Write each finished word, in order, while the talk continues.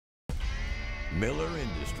Miller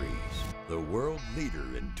Industries, the world leader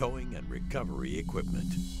in towing and recovery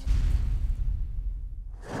equipment.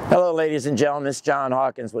 Hello ladies and gentlemen, this is John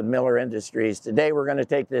Hawkins with Miller Industries. Today we're going to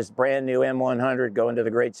take this brand new M100, go into the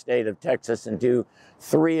great state of Texas and do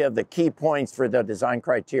 3 of the key points for the design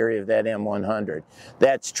criteria of that M100.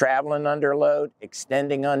 That's traveling under load,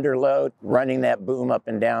 extending under load, running that boom up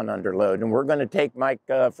and down under load. And we're going to take Mike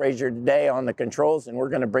Frazier today on the controls, and we're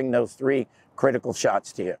going to bring those 3 critical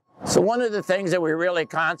shots to you. So one of the things that we really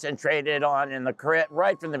concentrated on in the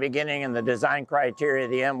right from the beginning in the design criteria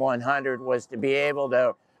of the M100 was to be able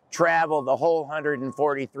to travel the whole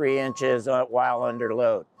 143 inches while under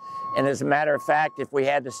load. And as a matter of fact, if we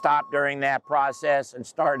had to stop during that process and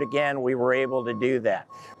start again, we were able to do that.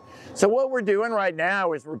 So what we're doing right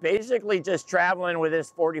now is we're basically just traveling with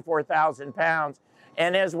this 44,000 pounds.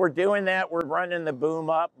 And as we're doing that, we're running the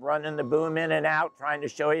boom up, running the boom in and out, trying to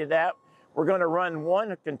show you that. We're going to run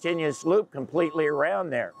one continuous loop completely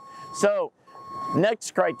around there. So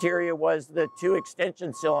next criteria was the 2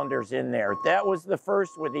 extension cylinders in there. That was the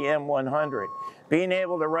first with the M100. Being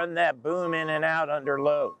able to run that boom in and out under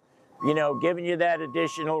load. You know, giving you that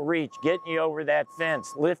additional reach, getting you over that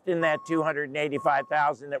fence, lifting that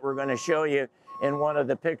 285,000 that we're going to show you in one of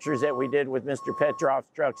the pictures that we did with Mr. Petrov's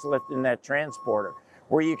trucks, lifting that transporter,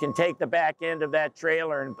 where you can take the back end of that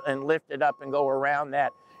trailer and lift it up and go around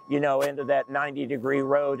that, you know, into that 90-degree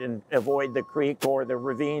road and avoid the creek or the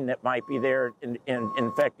ravine that might be there in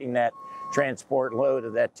infecting that transport load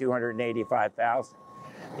of that 285,000.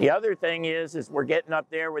 The other thing is we're getting up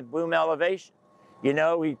there with boom elevation. You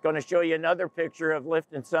know, we're going to show you another picture of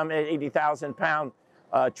lifting some 80,000-pound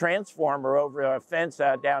transformer over a fence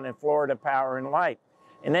down in Florida Power and Light.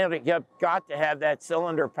 And then you've got to have that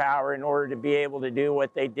cylinder power in order to be able to do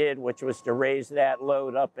what they did, which was to raise that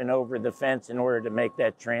load up and over the fence in order to make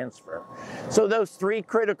that transfer. So those 3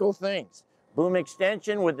 critical things: boom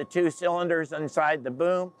extension with the 2 cylinders inside the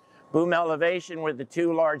boom, boom elevation with the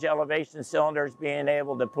 2 large elevation cylinders being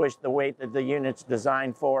able to push the weight that the unit's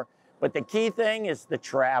designed for. But the key thing is the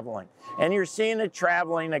traveling. And you're seeing it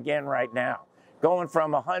traveling again right now. Going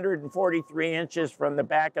from 143 inches from the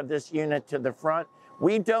back of this unit to the front.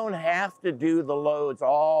 We don't have to do the loads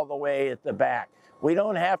all the way at the back. We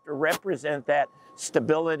don't have to represent that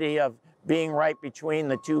stability of being right between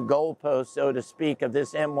the 2 goalposts, so to speak, of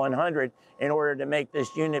this M100 in order to make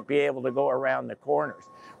this unit be able to go around the corners.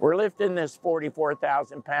 We're lifting this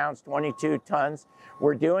 44,000 pounds, 22 tons.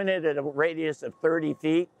 We're doing it at a radius of 30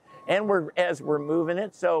 feet, and as we're moving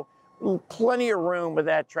it, so plenty of room with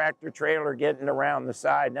that tractor trailer getting around the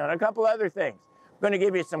side. Now, and a couple other things. I'm going to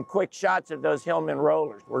give you some quick shots of those Hillman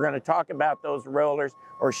rollers. We're going to talk about those rollers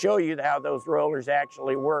or show you how those rollers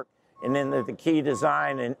actually work and then the key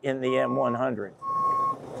design in the M100.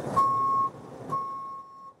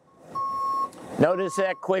 Notice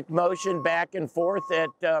that quick motion back and forth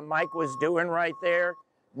that Mike was doing right there.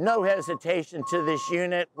 No hesitation to this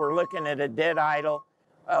unit. We're looking at a dead idle.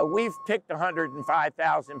 We've picked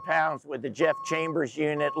 105,000 pounds with the Jeff Chambers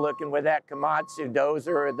unit, looking with that Komatsu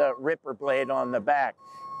dozer or the ripper blade on the back.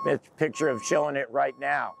 It's a picture of showing it right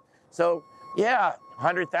now. So yeah,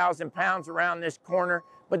 100,000 pounds around this corner,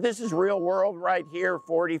 but this is real world right here,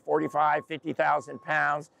 40, 45, 50,000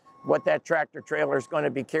 pounds, what that tractor trailer is going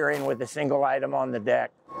to be carrying with a single item on the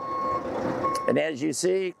deck. And as you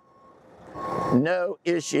see, no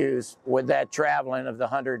issues with that traveling of the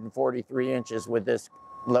 143 inches with this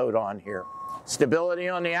load on here. Stability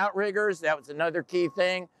on the outriggers, that was another key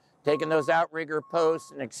thing. Taking those outrigger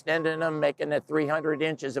posts and extending them, making it 300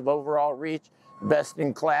 inches of overall reach, best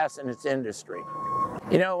in class in its industry.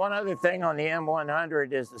 You know, one other thing on the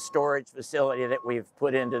M100 is the storage facility that we've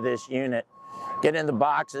put into this unit. Getting the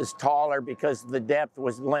boxes taller because the depth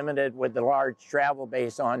was limited with the large travel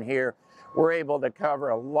base on here. We're able to cover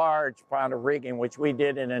a large amount of rigging, which we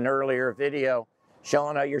did in an earlier video,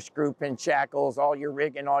 showing all your screw pin shackles, all your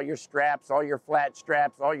rigging, all your straps, all your flat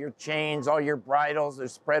straps, all your chains, all your bridles, the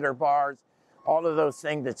spreader bars, all of those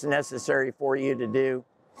things that's necessary for you to do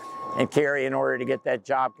and carry in order to get that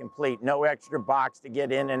job complete. No extra box to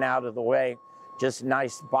get in and out of the way. Just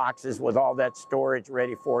nice boxes with all that storage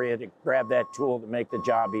ready for you to grab that tool to make the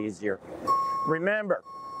job easier. Remember,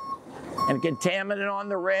 and contaminant on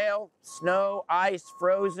the rail, snow, ice,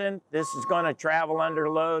 frozen, this is going to travel under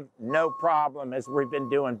load, no problem, as we've been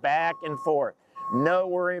doing back and forth. No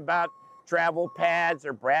worry about travel pads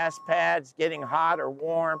or brass pads getting hot or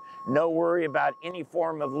warm. No worry about any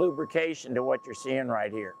form of lubrication to what you're seeing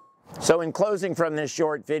right here. So in closing from this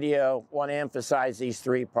short video, I want to emphasize these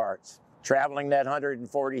 3 parts. Traveling that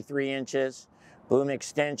 143 inches, boom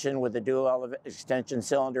extension with the dual extension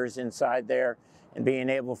cylinders inside there, and being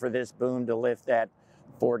able for this boom to lift that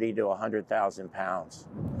 40 to 100,000 pounds.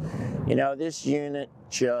 You know, this unit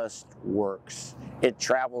just works. It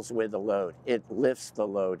travels with the load. It lifts the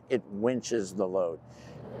load. It winches the load.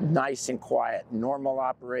 Nice and quiet, normal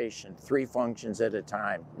operation, 3 functions at a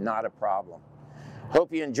time, not a problem.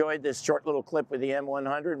 Hope you enjoyed this short little clip with the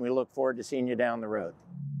M100, and we look forward to seeing you down the road.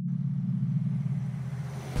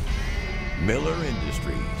 Miller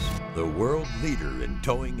Industries, the world leader in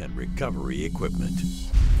towing and recovery equipment.